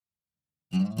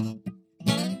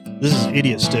This is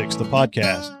Idiot Sticks, the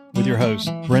podcast, with your hosts,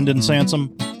 Brendan Sansom.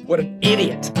 What an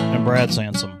idiot. And Brad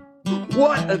Sansom.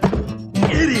 What an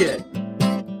idiot.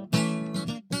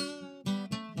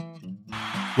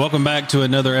 Welcome back to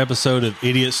another episode of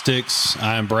Idiot Sticks.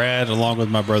 I am Brad, along with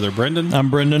my brother Brendan. I'm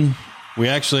Brendan. We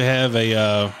actually have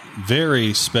a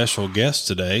very special guest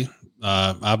today.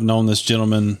 I've known this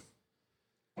gentleman,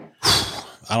 I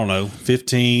don't know,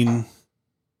 15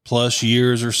 plus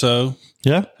years or so.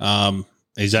 Yeah.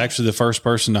 He's actually the first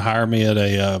person to hire me at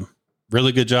a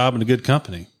really good job and a good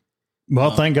company.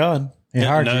 Well, thank God he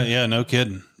hired you. Yeah, no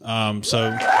kidding.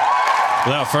 So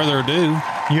without further ado,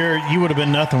 You would have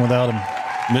been nothing without him.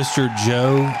 Mr.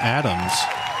 Joe Adams.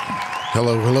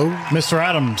 Hello. Mr.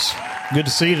 Adams, good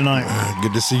to see you tonight.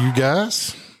 Good to see you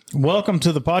guys. Welcome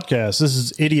to the podcast. This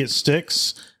is Idiot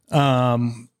Sticks. Brad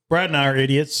and I are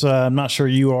idiots. I'm not sure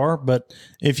you are, but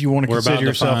if you want to We're consider about to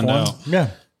yourself find one. out. Yeah.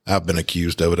 I've been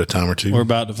accused of it a time or two. We're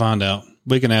about to find out.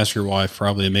 We can ask your wife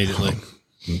probably immediately.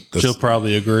 She'll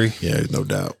probably agree. Yeah, no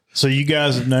doubt. So you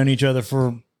guys have known each other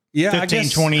for 15,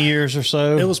 20 years or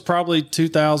so? It was probably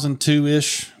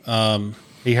 2002-ish.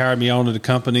 He hired me on to the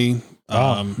company.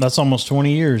 That's almost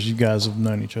 20 years you guys have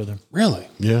known each other. Really?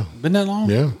 Yeah. Been that long?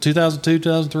 Yeah. 2002,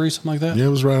 2003, something like that? Yeah, it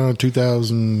was right around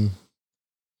 2000.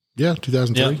 Yeah,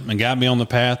 2003. Yep, and got me on the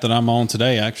path that I'm on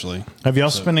today, actually. Have y'all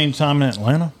spent any time in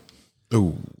Atlanta?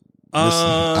 Oh, listen,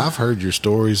 I've heard your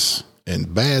stories,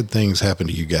 and bad things happen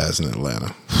to you guys in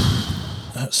Atlanta.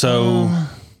 So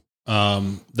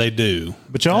they do.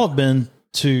 But y'all have been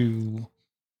to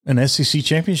an SEC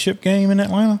championship game in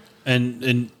Atlanta?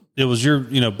 And it was your,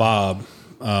 Bob.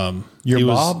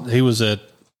 Bob? He was at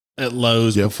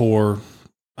Lowe's Yep. before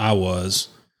I was.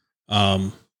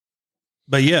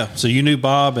 But yeah, so you knew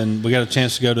Bob, and we got a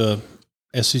chance to go to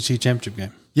a SEC championship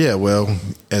game. Yeah, well,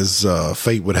 as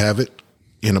fate would have it,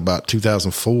 in about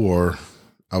 2004,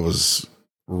 I was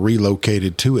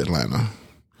relocated to Atlanta.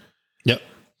 Yep.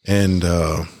 And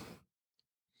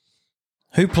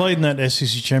Who played in that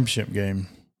SEC championship game?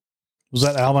 Was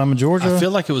that Alabama, Georgia? I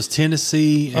feel like it was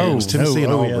Tennessee. And it was Tennessee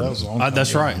and Auburn. Yeah, that was a long time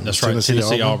that's ago. right. That's right.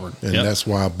 Tennessee, Auburn. And Yep. that's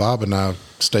why Bob and I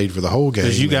stayed for the whole game.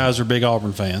 Because you guys are big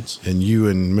Auburn fans. And you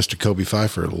and Mr. Kobe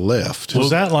Pfeiffer left.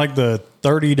 Was that like the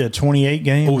 30-28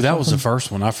 game? Oh, or that was the something?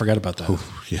 first one. I forgot about that.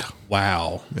 Yeah.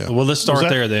 Wow. Yeah. Well, let's start Was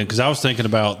that- there then, because I was thinking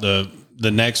about the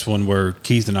next one where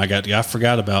Keith and I got together. I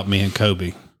forgot about me and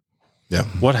Kobe. Yeah.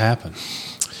 What happened?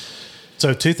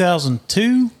 So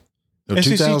 2002? No,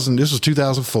 2000. This was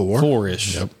 2004.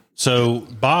 4-ish. Yep. So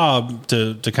Bob,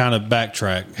 to kind of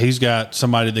backtrack, he's got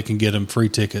somebody that can get him free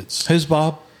tickets. Who's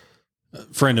Bob?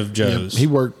 Friend of Joe's. He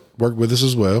worked with us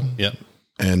as well. Yep.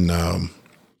 And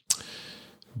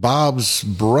Bob's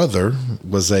brother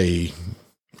was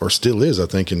or still is, I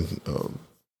think,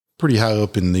 pretty high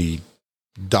up in the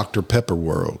Dr. Pepper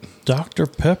world. Dr.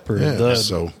 Pepper, Yeah. the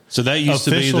So that used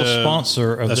to be official the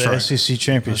sponsor of That's the right. SEC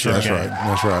championship that's game. right.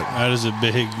 That's right. That is a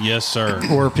big yes, sir.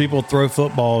 Where people throw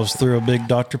footballs through a big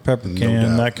Dr. Pepper can,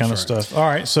 doubt. that kind of stuff. All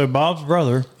right, so Bob's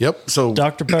brother, Yep. So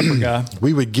Dr. Pepper guy.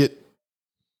 we would get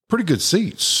pretty good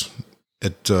seats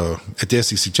at the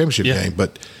SEC championship Yeah. game,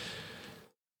 but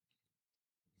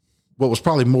what was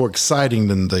probably more exciting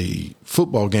than the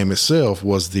football game itself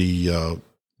was the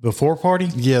Before party?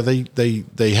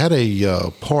 they had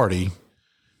a party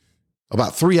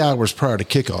about 3 hours prior to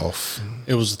kickoff.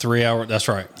 It was a 3-hour. That's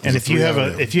right. And if you have 3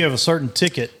 hour. if you have a certain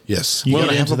ticket, Yes, You gotta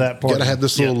get have into that party. Got to have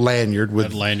this little lanyard That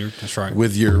with lanyard. That's right.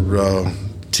 your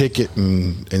ticket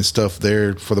and stuff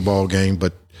there for the ball game.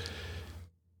 But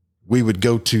we would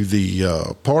go to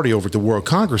the party over at the World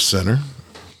Congress Center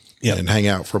and hang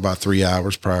out for about 3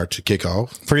 hours prior to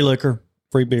kickoff. free liquor,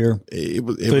 free beer.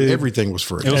 Everything was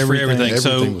free. It was free everything. Everything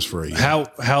So was free.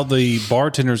 How the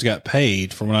bartenders got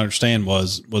paid, from what I understand,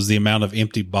 was the amount of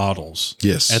empty bottles.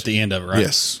 Yes. At the end of it, right?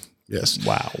 Yes.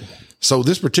 Wow. So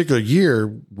this particular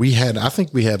year, I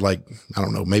think we had like, I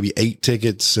don't know, maybe 8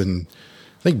 tickets. And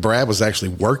I think Brad was actually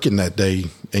working that day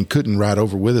and couldn't ride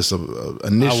over with us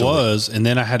initially. I was, and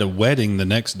then I had a wedding the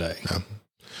next day.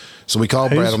 So we called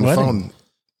Whose Brad on the wedding? phone.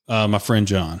 My friend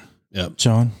John. Yep.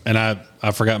 John. And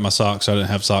I forgot my socks. I didn't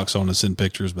have socks on to send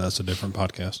pictures, but that's a different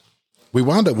podcast. We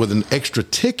wound up with an extra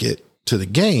ticket to the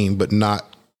game, but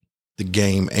not the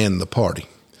game and the party.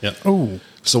 Yep. Oh,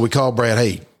 So we called Brad,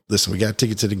 hey, listen, we got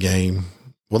tickets to the game.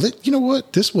 Well, you know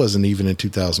what? This wasn't even in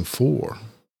 2004.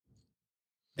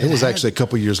 It was actually a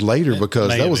couple years later because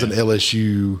may that have was an been.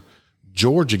 LSU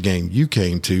Georgia game you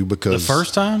came to The because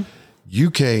first time?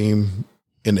 you came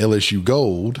in LSU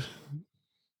gold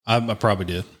I probably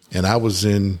did. and I was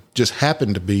just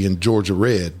happened to be in Georgia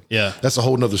Red. Yeah. That's a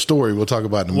whole nother story we'll talk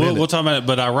about in a minute. We'll talk about it,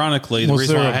 but ironically, the Was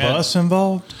reason there why a I had bus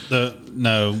involved?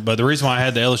 but the reason why I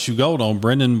had the LSU gold on,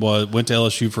 Brendan went to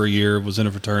LSU for a year, was in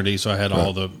a fraternity, so I had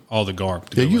all the garb.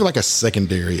 Yeah, you're like a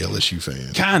secondary LSU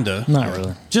fan. Kinda, Not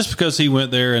really. just because he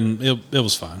went there and it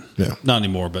was fine. Yeah. Not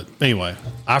anymore, but anyway,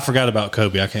 I forgot about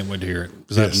Kobe. I can't wait to hear it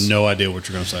because I have no idea what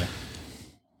you're going to say.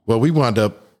 Well, we wound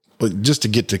up just to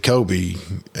get to Kobe,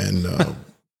 and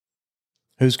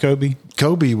Who's Kobe?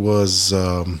 Kobe was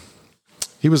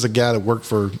he was a guy that worked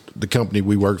for the company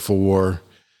we worked for.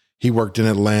 He worked in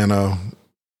Atlanta,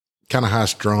 kind of high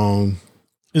strong.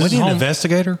 Was he an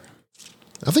investigator?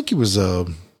 I think he was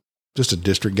just a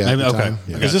district guy. Maybe, at the okay. time.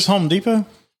 Yeah. Is this Home Depot?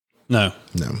 No,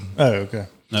 Oh, okay.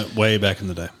 way back in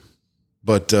the day.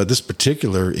 But this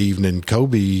particular evening,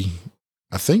 Kobe,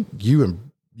 I think you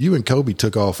and Kobe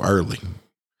took off early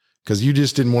because you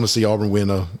just didn't want to see Auburn win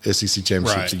a SEC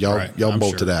championship. Right, So y'all right. y'all I'm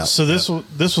bolted sure. out. So this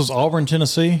was Auburn,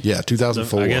 Tennessee, Yeah,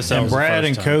 2004. I guess that and was the Brad first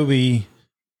and time. Kobe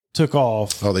took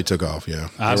off. Oh, they took off. Yeah,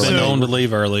 I've They been were known like- to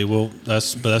leave early. Well,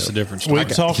 that's a different story. We've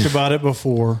talked about it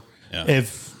before. Yeah.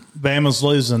 If Bama's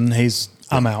losing,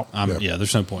 I'm out.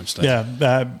 There's no point staying.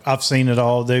 Yeah, I've seen it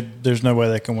all. There's no way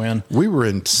they can win. We were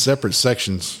in separate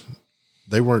sections.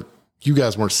 You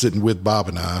guys weren't sitting with Bob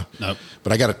and I. Nope.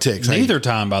 But I got a text. Hey, Neither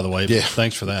time, by the way. Yeah.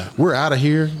 Thanks for that. we're out of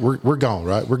here. We're gone,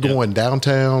 right? We're going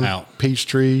downtown, Out.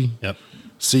 Peachtree. Yep.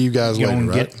 See you guys You later,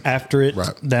 gonna right? get after it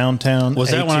Right. downtown. Was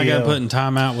that when I got ATL. put in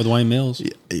timeout with Wayne Mills?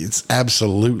 It's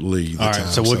absolutely the All right, time.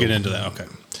 so we'll get into that. Okay.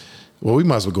 Well, we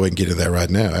might as well go ahead and get into that right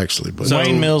now, actually. But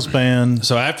Wayne Mills band?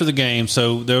 So after the game,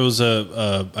 there was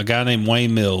a guy named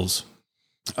Wayne Mills.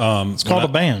 It's called a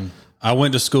band. I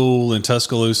went to school in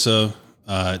Tuscaloosa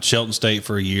at Shelton State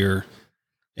for a year,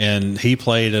 and he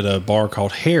played at a bar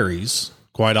called Harry's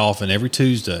quite often every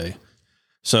Tuesday.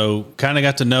 So kind of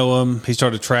got to know him. He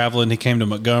started traveling. He came to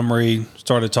Montgomery,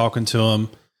 started talking to him.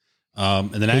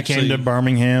 And then He came to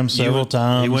Birmingham several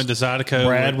times. He went to Zydeco.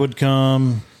 Brad would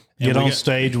come, get we on got-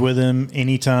 stage with him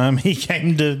anytime he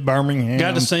came to Birmingham.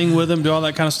 Got to sing with him, do all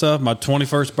that kind of stuff. My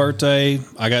 21st birthday,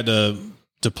 I got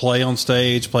to play on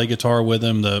stage, play guitar with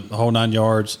him, the whole 9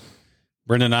 yards.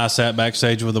 Brendan and I sat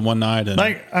backstage with him one night, and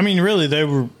Really, they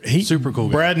were Super cool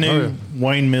guy. Brad knew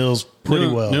Wayne Mills pretty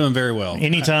well. Knew him very well.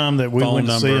 Anytime that we Phone went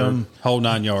to see number, him, whole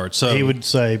 9 yards. So he would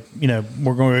say,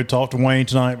 we're going to go talk to Wayne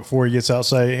tonight before he gets out.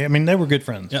 They were good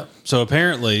friends. Yep. So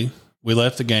apparently, we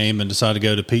left the game and decided to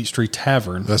go to Peachtree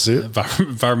Tavern. That's it.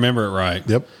 If I remember it right.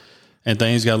 Yep. And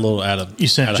things got a little out of. You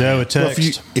sent out of Joe a hand.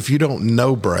 text. If you don't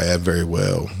know Brad very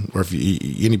well, or if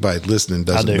anybody listening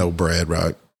doesn't do. know Brad,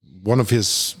 right? One of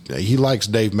he likes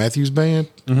Dave Matthews Band,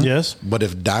 Yes, but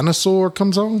if Dinosaur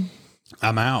comes on,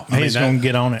 I'm out. he's going to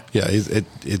get on it. yeah,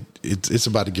 it's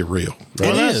about to get real. It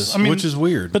Right? is, which is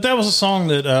weird. But that was a song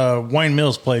that Wayne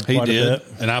Mills played He quite a did, bit.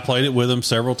 and I played it with him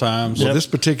several times. Well, this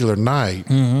particular night,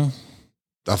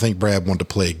 I think Brad wanted to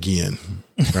play again.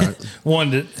 Right?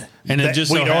 And it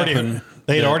just so happened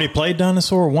They'd that- already played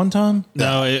Dinosaur one time.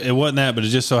 No, it wasn't that, but it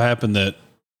just so happened that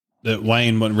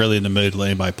Wayne wasn't really in the mood to let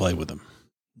anybody play with him.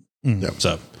 Yep.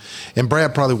 So And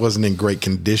Brad probably wasn't in great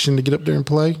condition to get up there and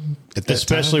play at that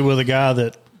Especially time. with a guy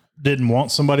that didn't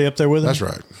want somebody up there with him. That's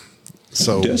right.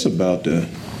 So That's about the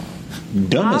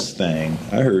dumbest thing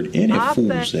I heard any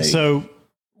fool say. So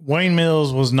Wayne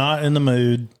Mills was not in the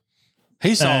mood.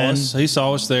 he saw And- us. He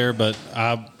saw us there, but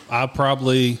I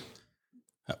probably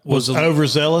Was a-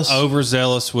 overzealous.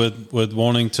 overzealous with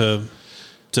wanting to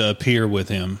appear with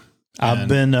him. I've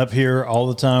been up here all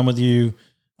the time with you.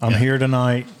 I'm here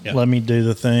tonight. Yeah. Let me do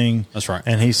the thing. That's right.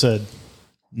 And he said,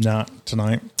 not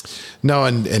tonight. no,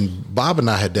 and Bob and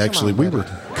I had to actually we were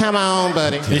Come on,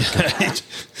 buddy.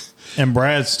 And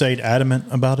Brad stayed adamant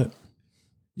about it.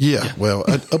 yeah, well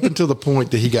up until the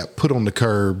point that he got put on the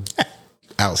curb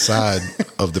outside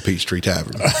of the Peachtree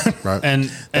Tavern, right?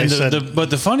 And They said- but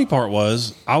the funny part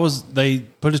was they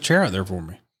put a chair out there for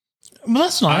me. Well,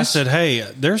 that's nice. I said, "Hey,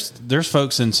 there's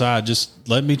folks inside. Just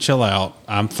let me chill out.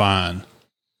 I'm fine."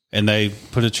 And they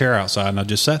put a chair outside, and I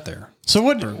just sat there so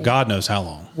for God knows how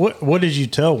long. what did you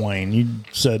tell Wayne? You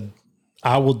said,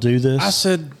 I will do this. I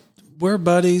said, "We're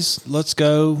buddies. Let's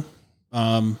go."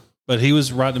 But he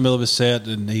was right in the middle of his set,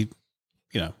 and he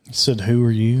He said, who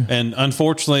are you? and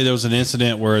unfortunately, there was an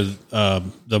incident where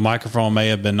the microphone may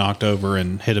have been knocked over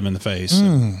and hit him in the face.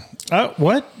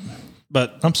 What?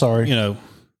 But I'm sorry.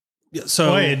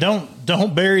 so Wait,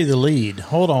 don't bury the lead.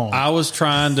 Hold on. I was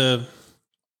trying to.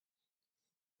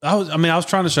 I was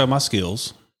trying to show my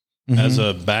skills as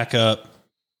a backup,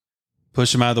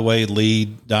 push him out of the way,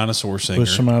 lead dinosaur singer,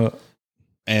 Push him out.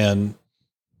 and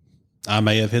I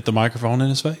may have hit the microphone in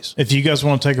his face. If you guys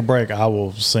want to take a break, I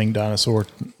will sing Dinosaur.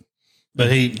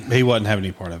 But he wasn't having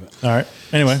any part of it. All right.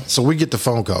 Anyway. So we get the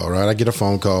phone call, right? I get a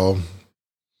phone call.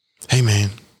 Hey, man,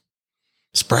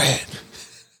 it's Brad.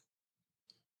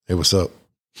 Hey, what's up?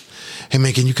 Hey,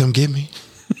 man, can you come get me?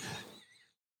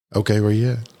 Okay, where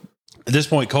you at? At this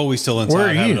point, Colby's still Where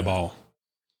inside are having you? a ball.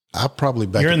 I'm probably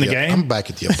back. You're at in the game? I'm back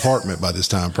at the apartment by this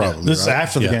time, probably. This is right?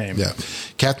 after the Yeah. game. Yeah.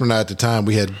 Catherine and I, at the time,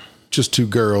 we had just 2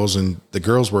 girls, and the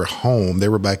girls were home. They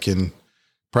were back in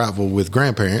Prattville with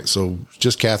grandparents. So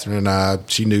just Catherine and I,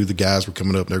 she knew the guys were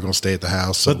coming up. They're going to stay at the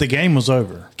house. So But the game was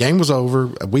over. game was over.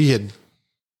 We had,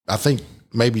 I think,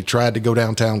 maybe tried to go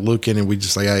downtown looking, and we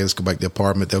just say, hey, let's go back to the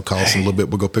apartment. They'll call us in a little bit.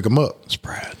 We'll go pick them up. It's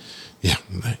Brad. Yeah.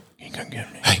 You can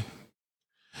get me. Hey,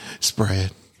 it's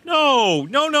Brad. No.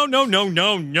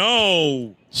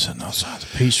 Sitting outside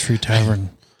the Peachtree Tavern.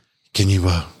 Can you,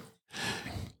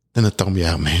 then they throw me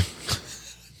out, man.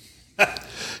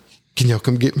 Can y'all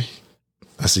come get me?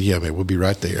 I said, yeah, man, we'll be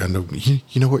right there. I know,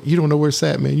 you know where, you don't know where it's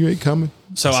at, man. You ain't coming.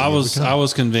 So said, I "Here we was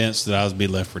come." convinced that I would be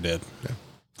left for dead. Yeah.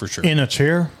 For sure. In a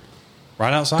chair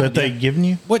Right outside. that they yeah. given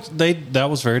you? Which that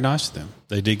was very nice of them.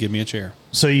 They did give me a chair.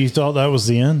 So you thought that was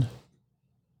the end?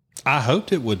 I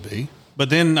hoped it would be. But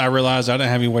then I realized I didn't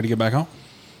have any way to get back home.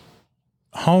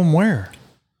 Home where?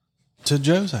 To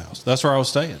Joe's house. That's where I was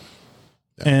staying.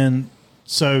 And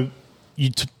so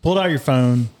you pulled out your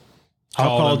phone. I'll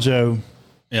Called call him. Joe.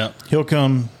 Yeah. He'll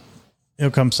come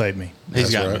save me.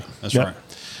 He's That's got right. me. That's Yep. right.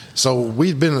 So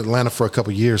we'd been in Atlanta for a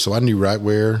couple of years, so I knew right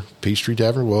where Peachtree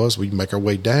Tavern was. We'd make our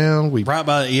way down. We, Right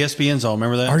by the ESPN zone.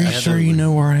 Remember that? Are you I had sure to- you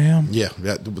know where I am? yeah,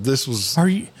 this was, Are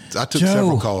you? I took Joe,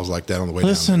 several calls like that on the way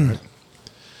Listen, down. Right?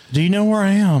 do you know where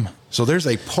I am? So there's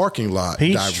a parking lot.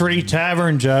 Peachtree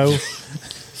Tavern, Joe.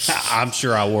 I'm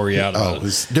sure I wore you out about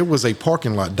it. There was a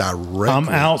parking lot directly I'm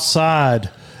outside.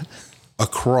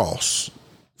 across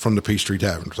from the Peachtree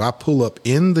Tavern. So I pull up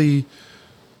in the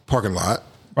parking lot,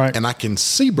 Right. and I can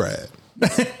see Brad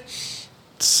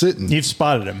sitting You've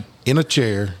spotted him. in a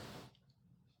chair.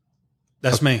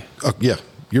 That's me. Yeah,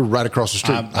 you're right across the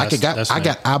street. That's I me.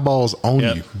 got eyeballs on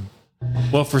Yep. you.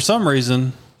 Well, for some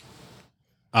reason,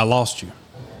 I lost you.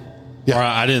 Yeah. Or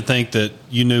I didn't think that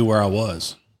you knew where I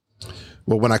was.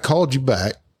 Well, when I called you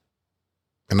back,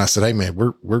 and I said, "Hey, man,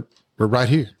 we're right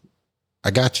here.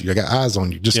 I got you. I got eyes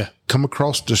on you. Just Yeah. come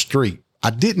across the street." I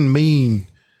didn't mean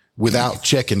without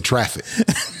checking traffic,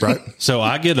 right? So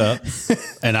I get up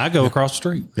and I go across the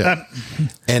street. Yeah.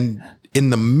 And in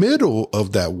the middle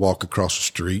of that walk across the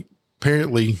street,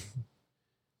 apparently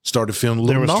started feeling a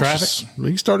little There was nauseous.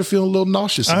 He started feeling a little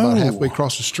nauseous about Oh. halfway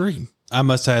across the street. I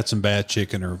must have had some bad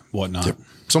chicken or whatnot.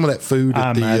 Some of that food I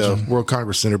at the imagine. World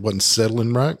Congress Center wasn't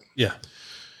settling right. Yeah.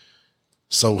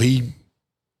 So he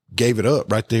gave it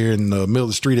up right there in the middle of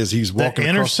the street as he's The walking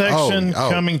across. intersection Oh,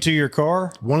 coming to your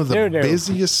car. one of the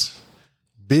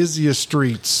busiest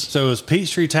streets. So it was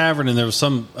Peachtree Tavern and there was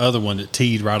some other one that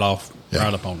teed right up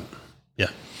on it. Yeah.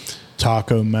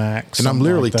 Taco Max. And I'm something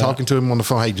literally like that. talking to him on the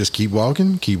phone. Hey, just keep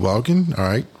walking. All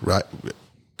right. Right.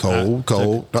 Cold.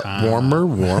 took time. Warmer.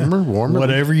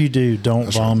 Whatever you do,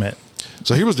 don't vomit.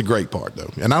 So here was the great part,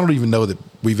 though. And I don't even know that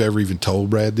we've ever even told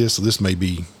Brad this. So this may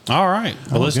be, All right.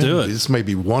 Well, let's do it. this may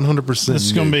be 100%. This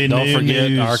is going to be Don't new forget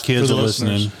news our kids for are the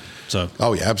listeners. listening. So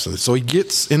Oh, yeah, absolutely. So he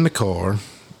gets in the car,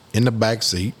 in the back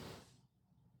seat,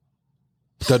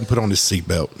 doesn't put on his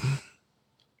seatbelt.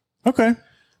 Okay.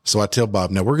 So I tell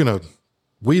Bob, now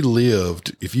we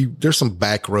lived, there's some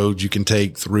back roads you can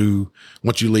take through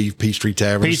once you leave Peachtree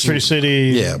Tavern. Peachtree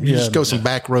City. Yeah. You just go some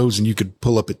back roads and you could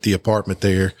pull up at the apartment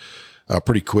there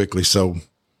pretty quickly. So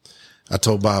I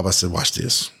told Bob, I said, watch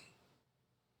this.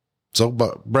 So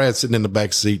Brad's sitting in the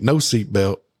back seat, no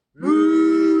seatbelt.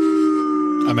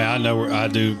 I mean, I know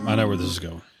where this is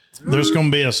going. There's going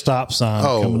to be a stop sign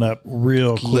coming up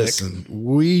real quick. Listen,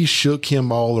 we shook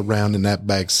him all around in that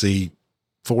back seat,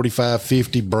 45,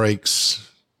 50 brakes.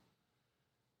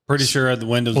 Pretty sure I had the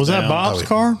windows Was down. that Bob's Oh, yeah.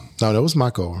 car? No, that was my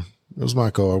car. It was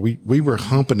my car. We were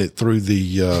humping it through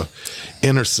the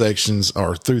intersections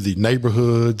or through the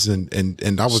neighborhoods, and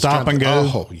I was Stop trying and to,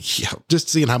 go? Oh yeah, just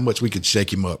seeing how much we could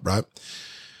shake him up, right?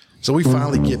 So we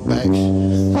finally get back.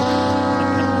 The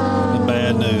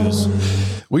bad news.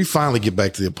 We finally get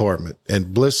back to the apartment,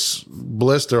 and bless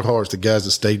their hearts, the guys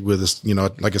that stayed with us. You know,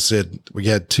 like I said, we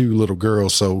had 2 little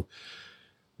girls, so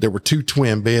there were 2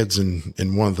 twin beds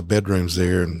in one of the bedrooms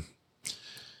there, and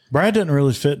Brad didn't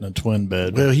really fit in a twin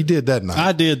bed. well, he did that night.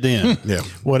 I did then. Yeah,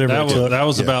 Whatever it took. That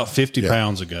was about 50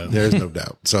 pounds ago. there's no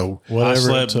doubt. So I Whatever it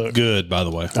slept took. good, by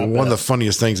the way. one of the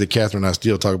funniest things that Catherine and I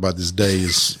still talk about this day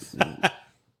is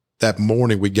that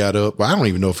morning we got up. Well, I don't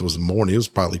even know if it was the morning. It was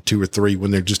probably 2 or 3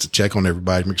 when there just to check on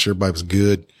everybody, make sure everybody was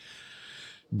good.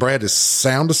 Brad is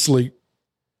sound asleep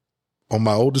on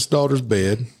my oldest daughter's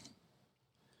bed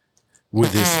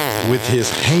with his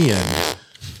hand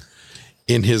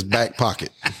in his back pocket.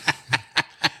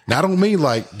 Now, I don't mean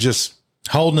like just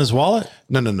Holding his wallet?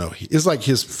 no. It's like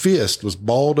his fist was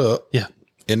balled up. Yeah.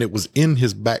 And it was in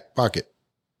his back pocket.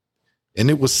 And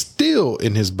it was still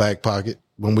in his back pocket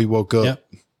when we woke up Yep.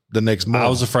 the next morning. I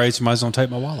was afraid somebody's going to take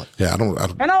my wallet. Yeah, I don't.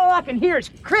 And all I can hear is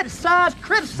criticize.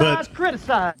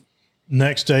 But-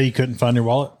 Next day, you couldn't find your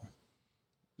wallet?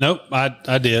 Nope,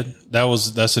 I did.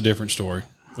 That's a different story.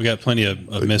 We got plenty of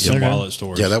missing Okay. wallet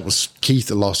stories. Yeah, that was Keith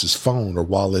that lost his phone or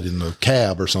wallet in the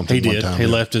cab or something. he one did. time. He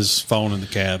left his phone in the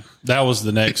cab. That was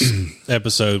the next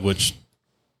episode, which,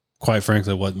 quite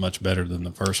frankly, wasn't much better than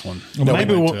the first one.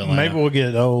 Maybe We went to Atlanta. we'll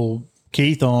get old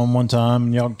Keith on one time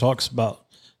and y'all can talk about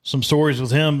some stories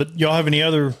with him. But y'all have any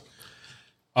other?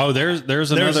 Oh, there's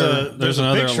another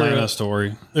picture Atlanta of-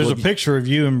 story. There's a picture of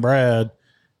you and Brad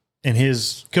and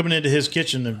his coming into his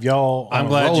kitchen of y'all on I'm a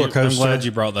glad roller coaster.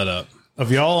 you brought that up. Of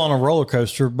y'all on a roller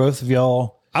coaster, both of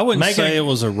y'all. I wouldn't making- say it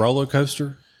was a roller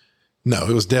coaster. No,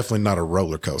 it was definitely not a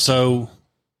roller coaster. So,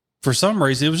 for some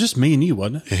reason, it was just me and you,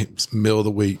 wasn't it? It was middle of the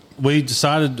week. We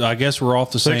decided, I guess we're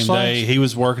off the Six same Flags? day. He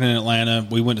was working in Atlanta.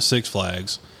 We went to Six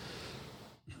Flags.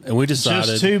 And we decided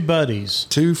Just two buddies.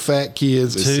 2 fat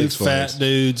kids at two Six Flags. fat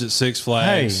dudes at Six Hey,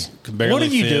 Flags. could barely what are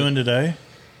you fit. doing today?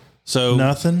 So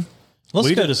Nothing. Let's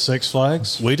We go did- to Six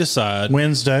Flags we decide,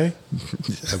 Wednesday,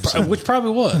 which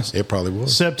probably was. It probably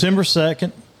was. September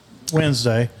 2nd,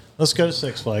 Wednesday. Let's go to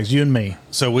Six Flags, you and me.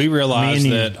 So we realized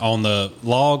Me and you. that on the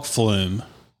log flume,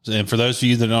 and for those of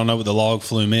you that don't know what the log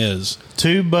flume is,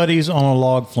 Two buddies on a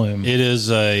log flume. it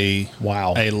is a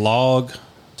log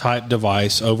type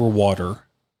device over water.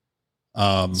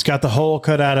 It's got the hole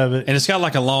cut out of it, And it's got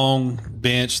like a long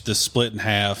bench that's split in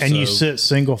half. and you so- sit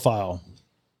single file.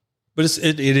 But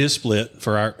it is split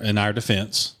in our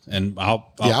defense, and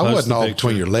I'll Yeah, I post wasn't the all picture.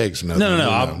 between your legs.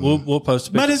 No. We'll post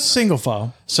a picture. But it's single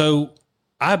file. So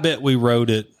I bet we rode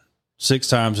it 6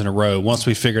 times in a row. Once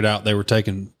we figured out they were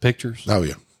taking pictures. Oh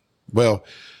yeah. Well,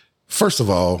 first of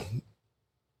all,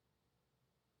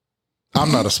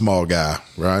 I'm not a small guy,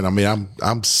 right? I mean,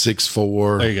 I'm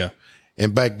 6'4", There you go.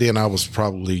 and back then I was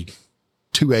probably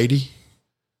 280,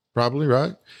 probably,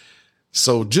 right?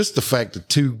 So just the fact that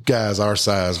two guys our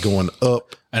size going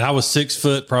up, And I was 6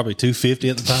 foot, probably 250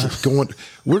 at the time.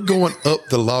 we're going up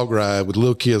the log ride with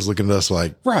little kids looking at us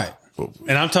like Right.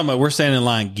 And I'm talking about we're standing in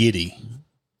line giddy.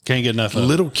 Can't get enough of it.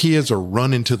 little kids are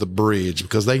running to the bridge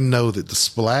because they know that the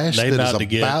splash They that about is to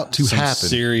get about to some happen.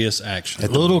 serious action.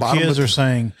 At the Little bottom kids of are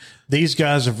saying these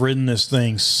guys have ridden this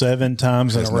thing 7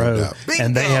 times in There's a no row, doubt.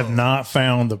 and they have not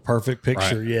found the perfect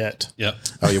picture Right. yet. Yep.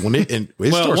 Oh yeah, when it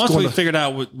Well, starts once going we to, figured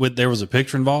out there was a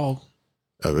picture involved,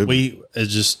 it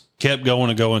just kept going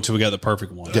and going until we got the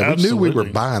perfect one. yeah, we knew we were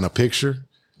Absolutely. buying a picture.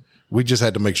 We just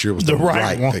had to make sure it was the, The right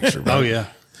right, one. picture. Right? Oh yeah.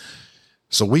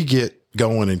 So we get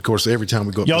going, and of course, every time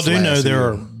we go up Y'all this do know last there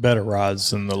are hill- better rides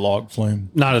than the log flume.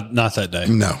 Not that day.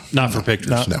 No. Not for pictures.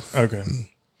 Not, No. Okay.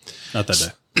 Not that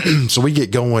day. So we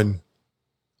get going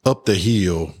up the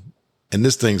hill, and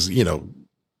this thing's,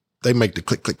 they make the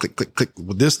click, click, click, click, click.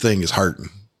 Well, this thing is hurting.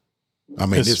 I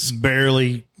mean, It's it's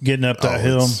barely getting up that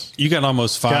hill. You got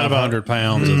almost Got about- 500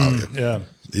 pounds of Yeah.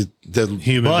 the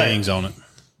human But- beings on it.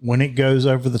 When it goes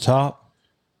over the top,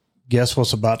 guess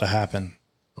what's about to happen?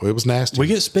 it was nasty. We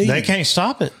get speed. They can't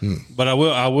stop it. But I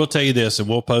will tell you this, and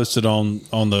we'll post it on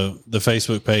the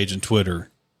Facebook page and Twitter.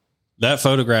 That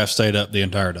photograph stayed up the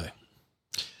entire day.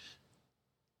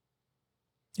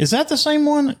 Is that the same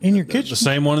one in your The kitchen?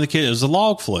 same one of the kids. It was a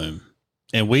log flume.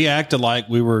 And we acted like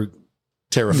we were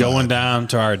terrified. going down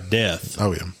to our death.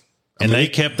 Oh yeah. And they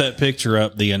kept that picture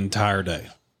up the entire day.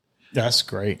 That's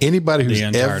great. Anybody who's The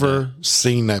entire ever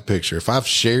seen that picture, if I've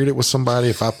shared it with somebody,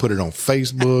 if I put it on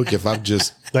Facebook, if I've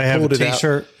just They have a pulled it out,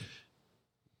 T-shirt.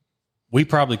 We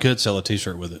probably could sell a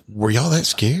T-shirt with it. were y'all that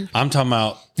scared? I'm talking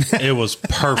about it was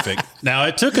perfect. Now,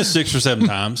 it took us 6 or 7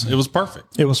 times. It was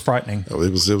perfect. It was frightening. Oh,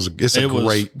 it's a It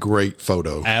was- great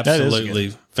photo.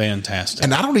 Absolutely fantastic.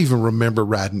 And I don't even remember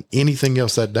riding anything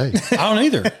else that day. I don't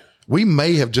either. We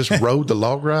may have just rode the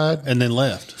log ride And then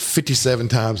left. 57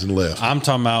 times and left. I'm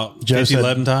talking about Joe 50, said-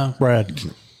 11 time. Brad,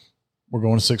 we're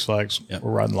going to Six Flags. Yep.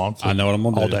 We're riding long. I know what I'm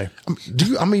going to all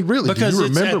do. day. Really? Because do you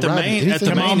it's remember at the riding main anything?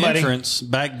 Come on, buddy. entrance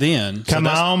back then. Come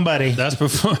on, buddy. That's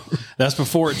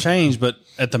before it changed. But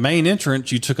at the main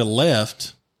entrance, you took a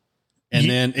left, and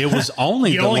then it was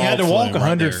only You the only had to log walk flume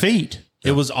 100 right there. feet.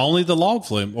 It was only the log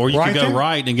flume, or you Right could go there.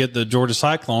 right and get the Georgia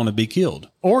Cyclone and be killed.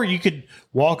 Or you could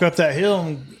walk up that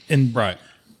hill and Right.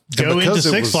 go And into because it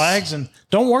Six was- Flags and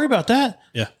don't worry about that.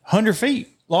 Yeah. 100 feet,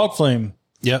 log flume,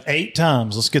 Yep. 8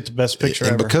 times. Let's get the best picture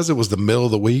And ever. because it was the middle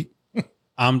of the week,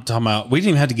 I'm talking about, we didn't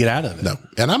even have to get out of it. no.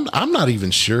 And I'm not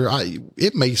even sure.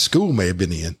 School may have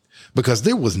been in because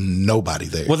there was nobody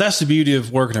there. Well, that's the beauty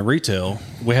of working at retail.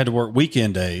 We had to work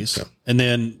weekend days. And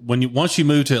then once you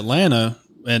moved to Atlanta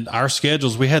and our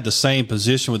schedules, we had the same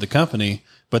position with the company,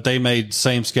 but they made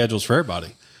same schedules for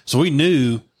everybody. So we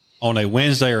knew on a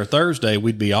Wednesday or a Thursday,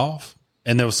 we'd be off.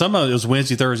 And there was some of it was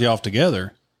Wednesday, Thursday off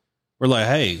together. We're like,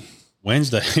 hey,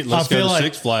 Wednesday, let's go feel to like-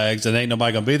 Six Flags, and ain't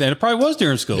nobody going to be there. And it probably was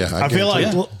during school. Yeah, I feel like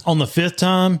guarantee on the 5th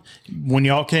time when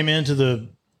y'all came into the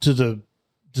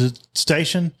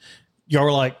station, y'all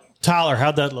were like, Tyler,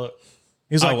 how'd that look?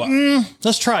 He's like,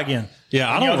 let's try again. Yeah,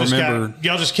 I And don't y'all just remember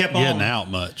y'all just kept on. getting out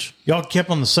much. Y'all kept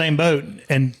on the same boat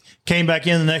and came back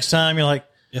in the next time. You're like,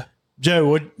 Yeah. Joe,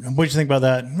 what'd you think about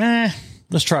that? Nah,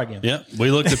 let's try again. Yeah.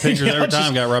 We looked at pictures Y'all every time,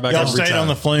 just- got right back Y'all up. stayed on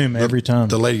the flume every time.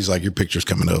 the lady's like, your picture's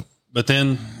coming up. But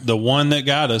then the one that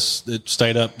got us, it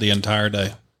stayed up the entire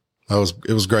day.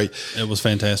 It was great. It was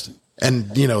fantastic.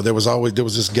 And there was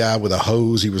this guy with a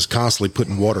hose. He was constantly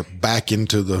putting water back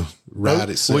into the ride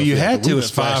itself. Well, you had but we to was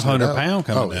at splashing it 500 out. pound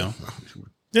coming Oh, down.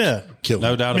 yeah. Killing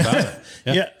No it. doubt about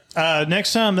it. Yeah.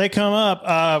 Next time they come up,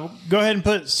 go ahead and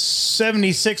put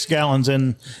 76 gallons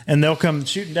in, and they'll come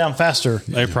shooting down faster.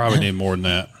 They probably need more than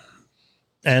that.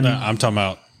 And I'm talking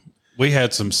about, we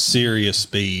had some serious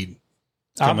speed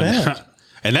I coming bet. down.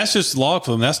 And that's just log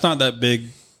flume. That's not that big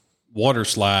water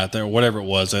slide there, whatever it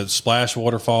was, that splash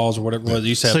waterfalls or whatever it was. You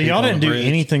used to have So people y'all on the didn't do bridge.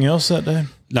 anything else that day?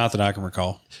 Not that I can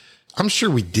recall. I'm sure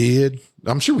we did.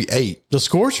 I'm sure we ate. The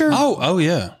Scorcher? Oh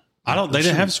yeah. They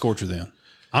didn't have a Scorcher then.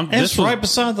 It's right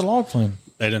beside the log flume.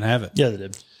 They didn't have it. Yeah, they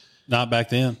did. Not back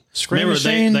then. Scream Remember,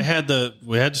 machine?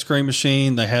 we had the screen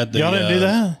machine. They had the Y'all didn't do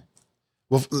that?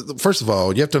 Well, first of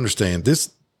all, you have to understand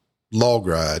this log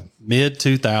ride. mid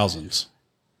 2000s.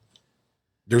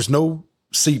 There's no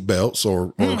seat belts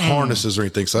or harnesses or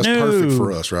anything, so that's No. perfect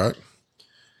for us, right?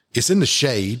 It's in the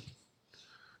shade.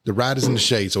 The ride is in the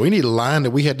shade, so any line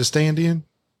that we had to stand in,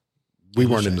 we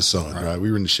weren't in the sun, right?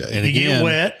 We were in the shade. And You get again,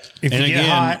 wet. If and you get again,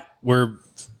 hot, we're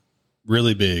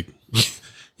really big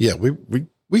yeah,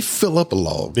 we fill up a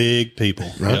log, people.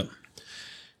 Right. Yep.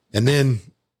 and then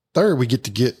third we get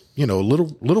a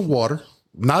little water,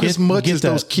 not as much as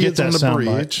those kids on the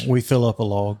bridge. We fill up a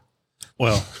log.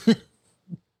 Well,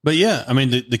 but yeah, I mean,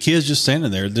 the kids just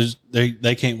standing there,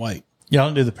 they can't wait. Y'all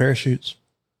don't do the parachutes.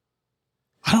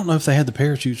 I don't know if they had the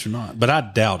parachutes or not, but I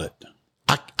doubt it.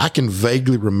 I can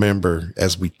vaguely remember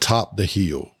as we topped the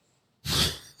hill,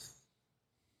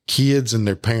 kids and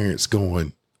their parents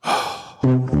going,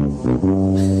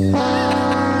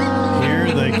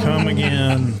 Here they come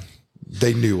again.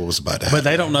 they knew what was about to happen. But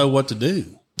they don't know what to do.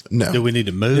 No, Do we need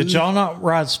to move? Did y'all not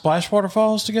ride splash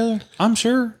waterfalls together? I'm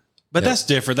sure. But that's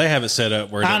different. They have it set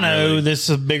up where it I doesn't know really- this is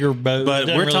a bigger boat. But It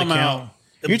doesn't we're really talking count.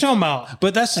 about- You're talking about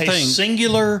But that's the a thing.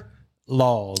 singular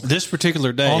log This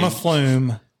particular day, on a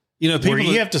flume people where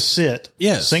you have to sit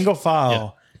Yes. single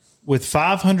file with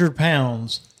 500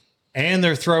 pounds, and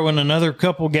they're throwing another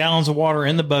couple gallons of water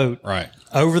in the boat right.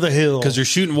 over the hill. Because they're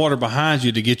shooting water behind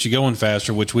you to get you going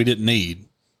faster, which we didn't need.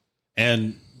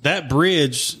 And that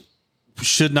bridge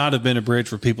should not have been a bridge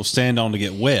for people to stand on to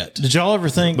get wet. Did y'all ever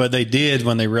think? But they did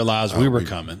when they realized we were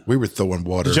coming. we were throwing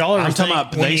water. did y'all ever I'm talking think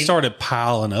about when they you- started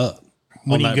piling up.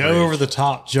 when on you that go bridge. over the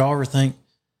top? Did y'all ever think?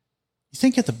 You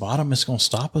think at the bottom it's going to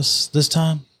stop us this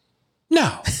time?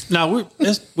 No,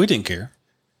 we didn't care.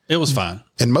 It was fine.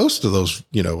 And most of those,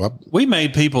 We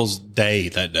made people's day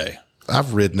that day.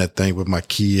 I've ridden that thing with my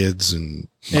kids and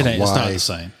my It's not the wife,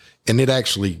 same. and it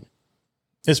actually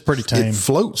It's pretty tame. it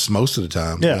floats most of the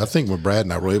time. Yeah. I think when Brad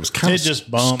and I rode, it was kind It of just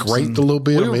bumps scraped and- a little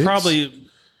bit. We I were mean, probably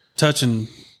touching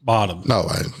bottom. no,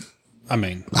 I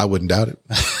mean, I wouldn't doubt it.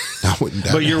 I wouldn't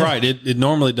doubt but it. you're right. It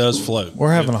normally does float.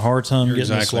 We're having a hard time You're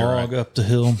getting exactly this log right. up the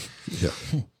hill Yeah,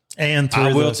 and through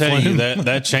I will the tell you flume.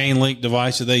 that chain link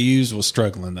device that they used was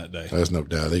struggling that day. there's no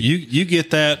doubt. You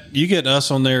get that, you get us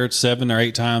on there 7 or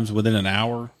 8 times within an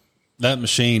hour. That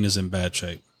machine is in bad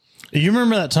shape. You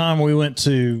remember that time we went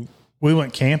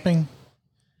camping?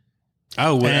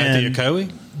 Oh, at the And-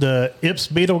 Ocoee? The Ips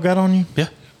beetle got on you, Yeah.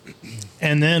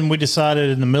 and then we decided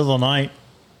in the middle of the night,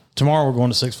 tomorrow we're going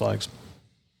to Six Flags.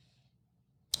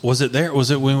 Was it there?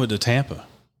 Was it when we went to Tampa?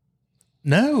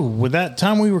 No, with that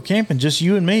time we were camping, just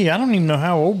you and me. I don't even know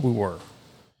how old we were.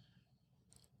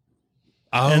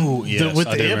 Oh, And yes. with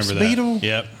I the do Ips remember that. beetle?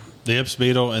 Yep. The Ips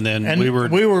beetle. And then And we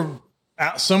were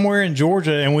out somewhere in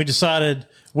Georgia, and we decided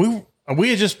We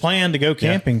had just planned to go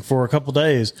camping for a couple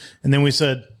days, and then we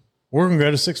said we're going to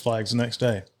go to Six Flags the next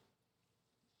day.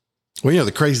 Well,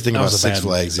 the crazy thing That about was a Six bad-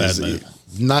 Flags bad is move.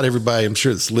 not everybody, I'm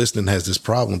sure that's listening, has this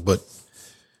problem, but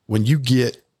when you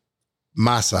get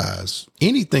my size,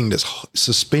 anything that's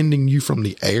suspending you from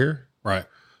the air Right.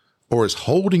 or is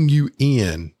holding you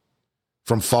in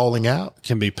from falling out,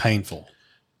 Can be painful.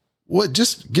 well, it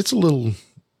just gets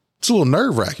it's a little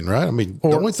nerve wracking, right? I mean, the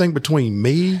only thing between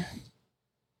me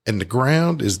and the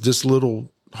ground is this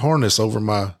little harness over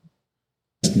my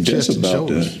That's chest and about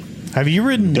shoulders. the Have you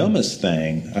ridden? dumbest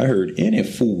thing I heard any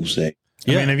fool say.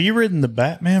 I mean, have you ridden the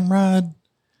Batman ride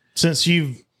since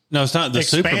you've No, it's not the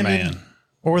expanded Superman.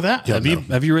 or that? Have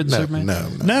you ridden No, Superman? no.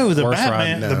 No, the Horse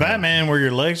Batman, ride? the No. Batman where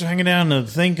your legs are hanging down and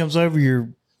the thing comes over your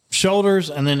shoulders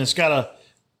and then it's got a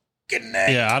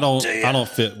connect. Yeah, I don't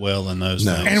fit well in those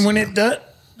No. things. And when it does,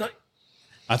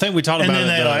 I think we talked and about then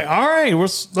it, they're like, all right,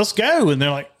 let's go. And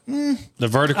they're like, the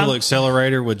vertical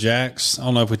accelerator with Jax. I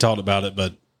don't know if we talked about it,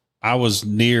 but I was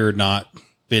near not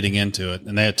fitting into it.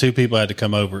 And they had two people had to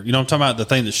come over. You know what I'm talking about? The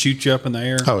thing that shoots you up in the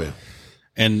air. Oh, yeah.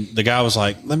 And the guy was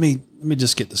like, let me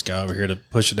just get this guy over here to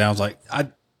push it down. I was like,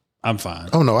 I'm fine.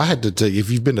 Oh, no, I had to tell you, if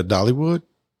you've been to Dollywood,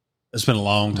 It's been a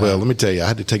long time. well, let me tell you, I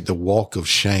had to take the walk of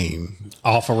shame.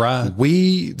 Off a ride.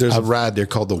 There's a ride there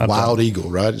called the Wild Eagle,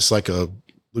 right? It's like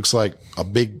looks like a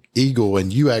big eagle,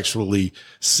 and you actually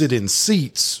sit in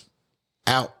seats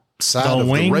outside On of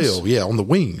wings? the rail. Yeah, on the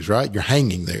wings, right? You're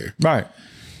hanging there. right.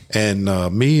 And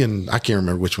me and I can't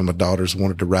remember which one of my daughters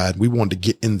wanted to ride. We wanted to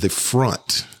get in the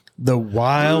front. The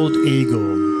Wild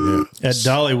Eagle Yeah. at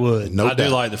Dollywood. No I do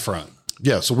doubt. like the front.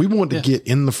 Yeah, so we wanted to get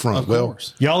in the front. Of Well,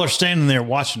 course. Y'all are standing there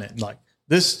watching it like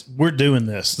this. We're doing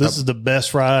this. This is the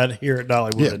best ride here at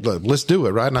Dollywood. yeah, look, let's do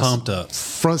it, right? And I Pumped said, up.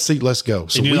 front seat, let's go.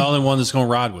 So And you're we, the only one that's going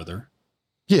to ride with her.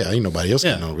 yeah, ain't nobody else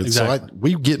Yeah, getting over it. exactly. So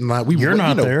we get in line. You're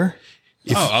not there.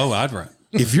 I'd ride.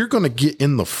 If you're going to get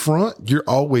in the front, you're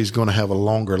always going to have a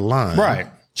longer line, Right.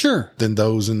 Sure. than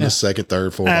those in the second,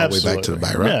 third, fourth, all the way back to the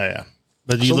back, right? Yeah, yeah.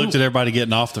 But you So- looked at everybody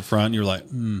getting off the front and you're like,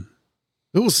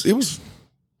 It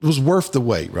was worth the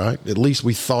wait, right? At least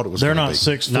we thought it was. They're gonna not be.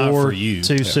 6'4", Not for you.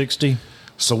 260.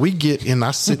 So we get in.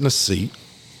 I sit in a seat,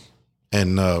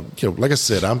 and like I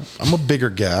said, I'm a bigger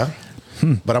guy,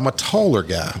 but I'm a taller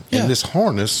guy, Yeah. and this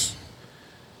harness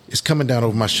is coming down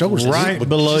over my shoulders, and it Right would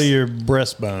below just- your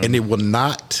breastbone. and it will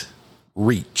not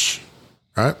reach,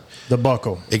 right? the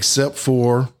buckle. Except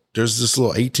for there's this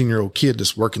little 18-year-old kid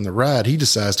that's working the ride. He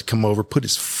decides to come over, put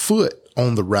his foot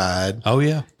on the ride, oh,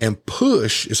 yeah. and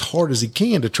push as hard as he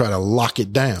can to try to lock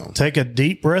it down. Take a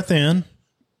deep breath in,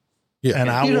 Yeah, and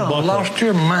I will buckle.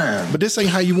 your mind. but this ain't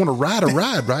how you want to ride a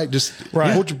ride, right? Just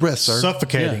Right. hold your breath, sir.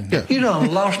 Suffocating. Yeah. You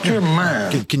done lost your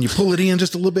mind. Can you pull it in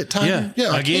just a little bit tighter?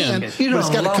 Yeah. I Again. can, You but it's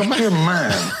done got to come lost your out.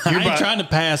 mind. I ain't about- trying to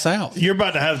pass out. You're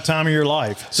about to have the time of your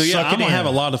life. So, yeah, Suck I'm it going to in. have a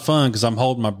lot of fun because I'm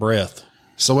holding my breath.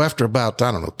 So after about,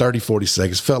 30, 40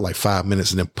 seconds, felt like 5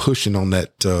 minutes, and then pushing on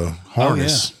that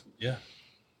harness, Yeah.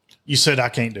 You said, I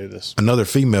can't do this. another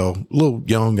female, little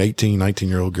young 18,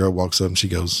 19-year-old girl walks up and she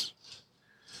goes,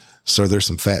 "Sir, there's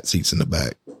some fat seats in the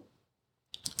back."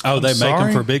 Oh, they make sorry?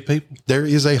 them for big people? There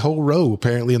is a whole row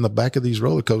apparently in the back of these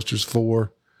roller coasters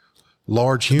for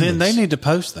large humans. Then they need to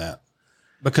post that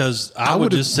because I would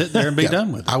would've- just sit there and be Yeah,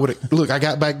 done with it. I would look. I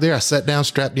got back there. I sat down,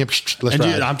 strapped in. Let's And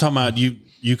ride. I'm talking about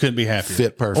you couldn't be happier.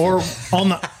 Fit perfect. Or on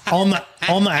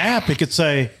the app, it could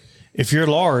say, if you're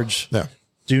large, yeah,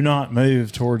 do not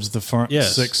move towards the front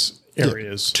Yes. 6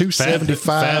 areas. Fat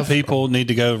 275. people need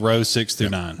to go rows 6 through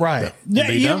 9. Right. Yeah,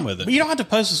 be you done don't- with it. You don't have to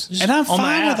post this. And I'm on the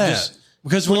fine app, with that. just-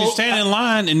 Because when you Well, stand in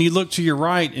line and you look to your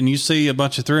right and you see a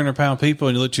bunch of 300-pound people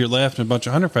and you look to your left and a bunch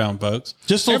of 100-pound folks,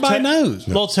 Just a little everybody knows.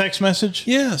 Little text message.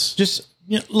 Yes. Just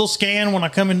a little scan when I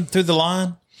come in through the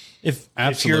line. If you're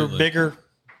Absolutely. bigger,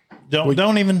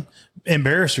 don't even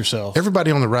embarrass yourself. Everybody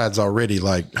on the ride's already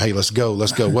like, "Hey, let's go.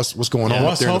 What's going on up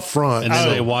Let's there in the hope- front?" And then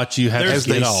Oh. they watch you have There's- to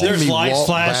get they off. see There's me lights walk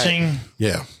back. flashing.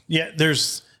 Yeah. Yeah,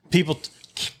 there's people.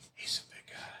 He's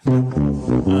a big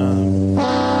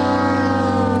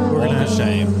Walk of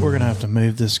shame. We're gonna have to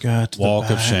move this guy to Walk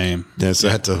the of back. shame. Yeah, so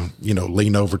I had to,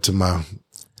 lean over to my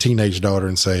teenage daughter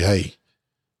and say, "Hey,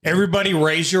 Everybody,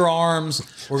 raise your arms.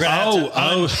 We're gonna have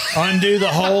to undo the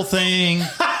whole thing.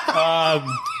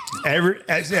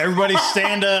 Everybody,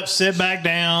 stand up, sit back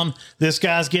down. This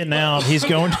guy's getting out. He's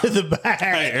going to the back.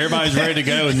 Hey, everybody's ready to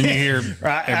go, and then you hear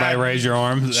Right. everybody raise your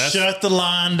arm. That's, Shut the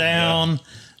line down.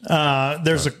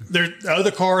 There's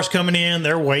other cars coming in.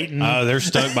 They're waiting. They're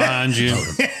stuck behind you,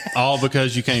 all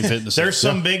because you can't fit in the seat. There's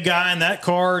some big guy in that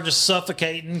car just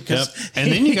suffocating. Yep.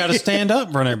 And then you got to stand up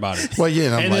in front of everybody. Well,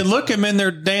 yeah. And then look them in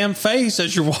their damn face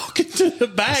as you're walking to the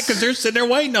back because they're sitting there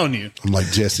waiting on you. I'm like,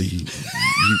 Jesse,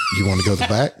 you want to go to the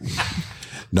back?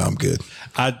 No, I'm good.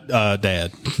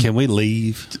 Dad, can we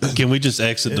leave? Can we just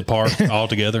exit the park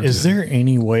altogether? Is there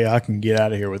any way I can get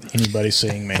out of here with anybody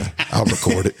seeing me? I'll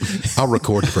record it. I'll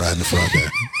record it right in the front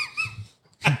there.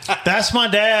 That's my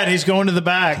dad. He's going to the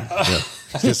back. Yeah.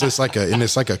 It's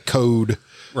like a code.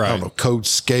 Right. I don't know, code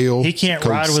scale. He can't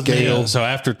code ride with Yeah, me. so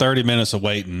after 30 minutes of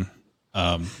waiting,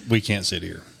 we can't sit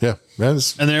here. Yeah. And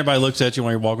then everybody looks at you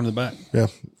when you're walking to the back. Yeah.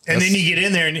 And then you get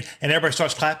in there and everybody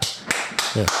starts clapping.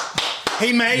 Yeah.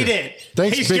 He made it.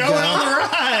 Thanks, He's big going guy. on the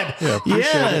ride.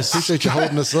 Yeah. Appreciate you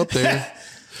holding us up there.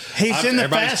 He's in the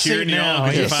Everybody's fast seat cheering you now. on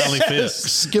because you Yes. finally fit.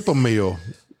 Skip a meal.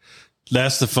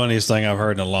 That's the funniest thing I've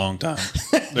heard in a long time.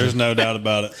 There's no doubt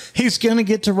about it. He's going to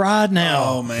get to ride now.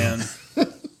 Oh, man.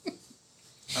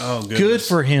 Oh, goodness. Good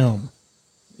for him.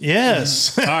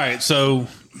 Yes. All right. So,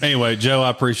 anyway, Joe, I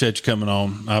appreciate you coming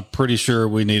on. I'm pretty sure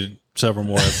we needed several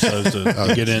more episodes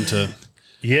to get into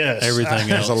Yes. everything else.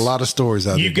 There's a lot of stories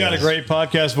out there. You've got a guys. great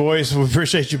podcast voice. We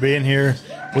appreciate you being here.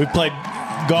 We played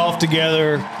golf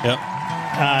together. Yep.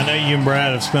 I know you and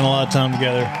Brad have spent a lot of time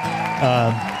together.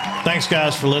 Thanks,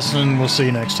 guys, for listening. We'll see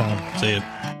you next time. See you.